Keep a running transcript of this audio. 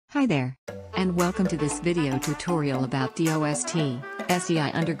Hi there, and welcome to this video tutorial about DOST,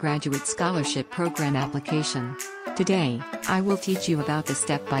 SEI Undergraduate Scholarship Program application. Today, I will teach you about the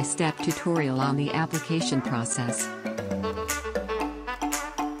step-by-step tutorial on the application process.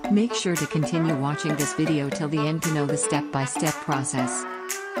 Make sure to continue watching this video till the end to know the step-by-step process.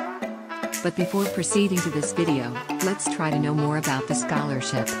 But before proceeding to this video, let's try to know more about the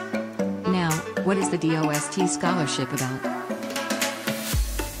scholarship. Now, what is the DOST scholarship about?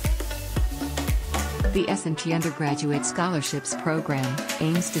 The SEI Undergraduate Scholarships Program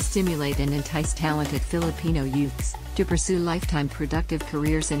aims to stimulate and entice talented Filipino youths to pursue lifetime productive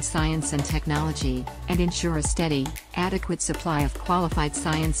careers in science and technology, and ensure a steady, adequate supply of qualified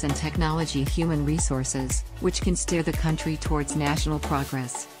science and technology human resources, which can steer the country towards national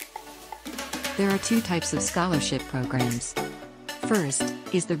progress. There are two types of scholarship programs. First,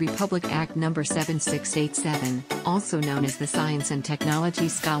 is the Republic Act No. 7687, also known as the Science and Technology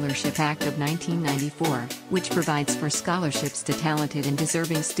Scholarship Act of 1994, which provides for scholarships to talented and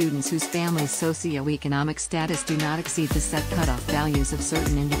deserving students whose family's socioeconomic status do not exceed the set cutoff values of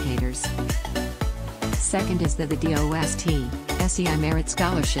certain indicators. Second is the DOST, SEI Merit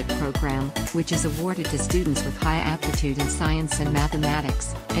Scholarship Program, which is awarded to students with high aptitude in science and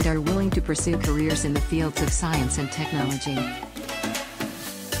mathematics, and are willing to pursue careers in the fields of science and technology.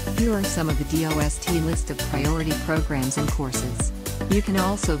 Here are some of the DOST list of priority programs and courses. You can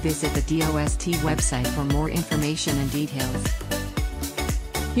also visit the DOST website for more information and details.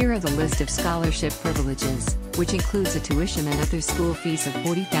 Here are the list of scholarship privileges, which includes a tuition and other school fees of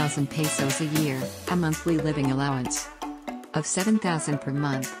 40,000 pesos a year, a monthly living allowance of 7,000 per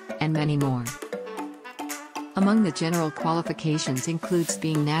month, and many more. Among the general qualifications includes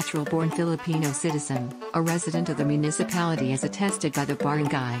being natural-born Filipino citizen, a resident of the municipality as attested by the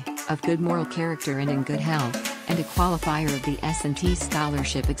barangay, of good moral character and in good health, and a qualifier of the S&T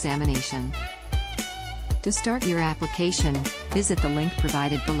scholarship examination. To start your application, visit the link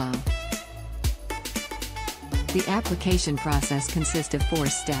provided below. The application process consists of 4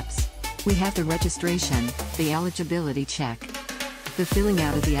 steps. We have the registration, the eligibility check, the filling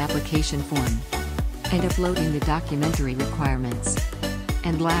out of the application form, and uploading the documentary requirements.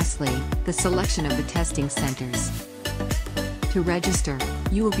 And lastly, the selection of the testing centers. To register,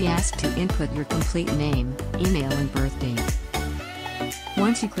 you will be asked to input your complete name, email and birth date.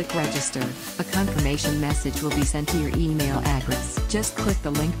 Once you click register, a confirmation message will be sent to your email address. Just click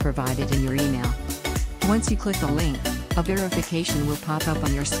the link provided in your email. Once you click the link, a verification will pop up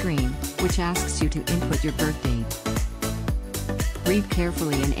on your screen, which asks you to input your birth date. Read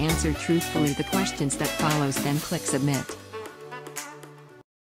carefully and answer truthfully the questions that follows, then click submit.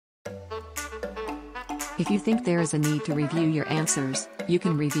 If you think there is a need to review your answers, you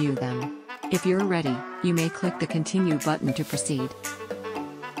can review them. If you're ready, you may click the continue button to proceed.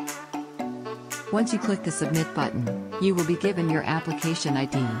 Once you click the submit button, you will be given your application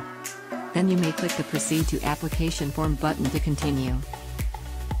ID. Then you may click the proceed to application form button to continue.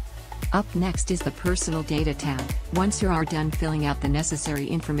 Up next is the Personal Data tab. Once you are done filling out the necessary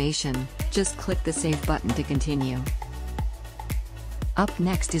information, just click the Save button to continue. Up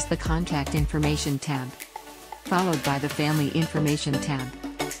next is the Contact Information tab, followed by the Family Information tab.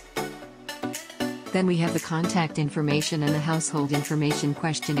 Then we have the Contact Information and the Household Information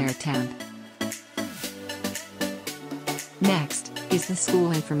Questionnaire tab. Next is the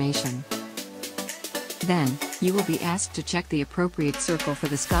School Information. Then, you will be asked to check the appropriate circle for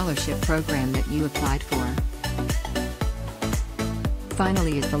the scholarship program that you applied for.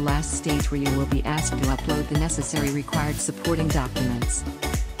 Finally is the last stage where you will be asked to upload the necessary required supporting documents.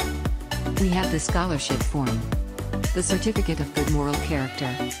 We have the scholarship form, the certificate of good moral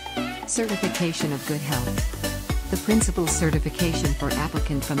character, certification of good health, the principal certification for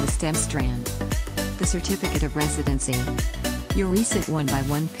applicant from the STEM strand, the certificate of residency, your recent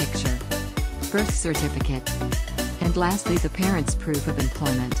 1x1 picture, birth certificate, and lastly the parent's proof of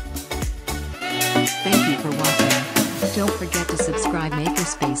employment. Thank you for watching. Don't forget to subscribe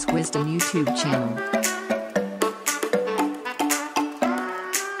Makerspace Wisdom YouTube channel.